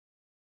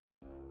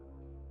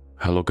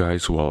Hello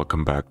guys,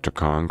 welcome back to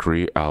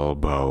Concrete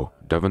Elbow.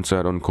 Devon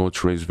said on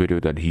KOTT9's video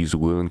that he's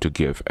willing to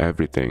give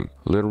everything,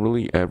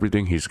 literally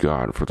everything he's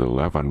got for the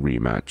Levan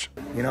rematch.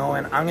 You know,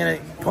 and I'm going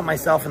to put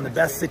myself in the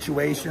best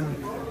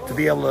situation to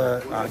be able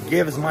to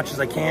give as much as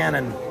I can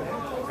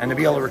and to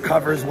be able to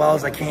recover as well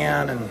as I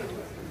can and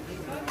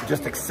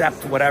just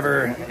accept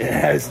whatever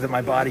it is that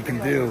my body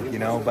can do, you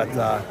know, but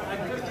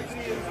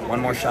one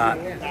more shot.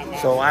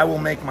 So I will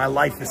make my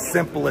life as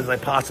simple as I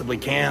possibly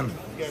can.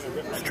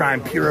 Just try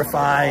and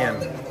purify and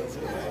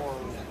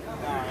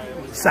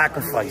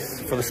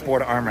sacrifice for the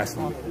sport of arm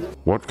wrestling.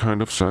 What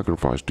kind of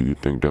sacrifice do you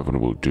think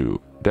Devon will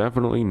do?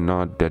 Definitely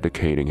not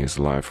dedicating his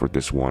life for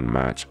this one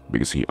match,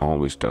 because he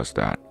always does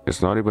that.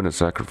 It's not even a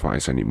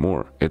sacrifice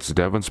anymore. It's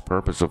Devon's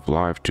purpose of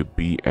life to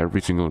be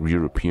every single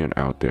European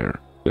out there.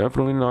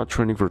 Definitely not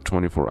training for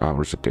 24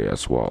 hours a day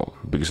as well,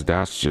 because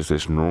that's just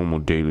his normal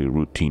daily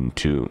routine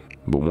too.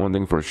 But one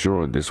thing for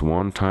sure, this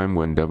one time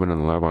when Devon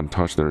and Levan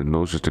touched their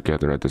noses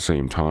together at the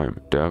same time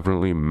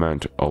definitely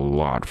meant a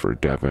lot for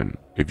Devon.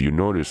 If you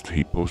noticed,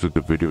 he posted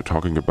the video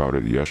talking about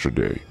it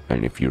yesterday.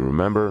 And if you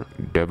remember,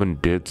 Devon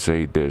did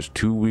say this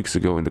 2 weeks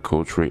ago in the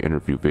KOTT9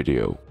 interview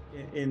video.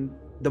 In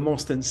the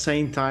most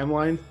insane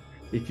timeline,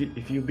 if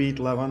you beat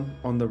Levan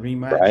on the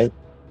rematch. Right.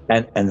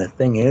 And the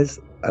thing is,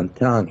 I'm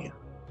telling you,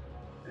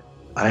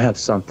 I have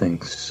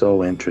something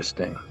so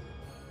interesting.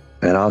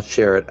 And I'll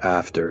share it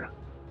after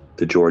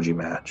the Georgi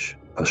match.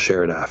 I'll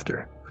share it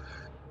after.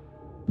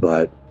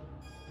 But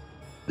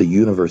the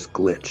universe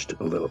glitched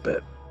a little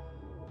bit.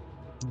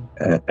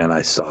 And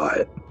I saw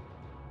it.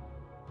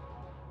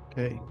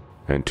 Okay.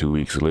 And 2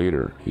 weeks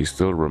later, he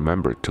still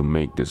remembered to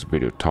make this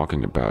video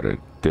talking about it.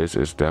 This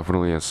is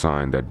definitely a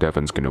sign that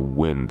Devon's gonna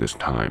win this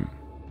time.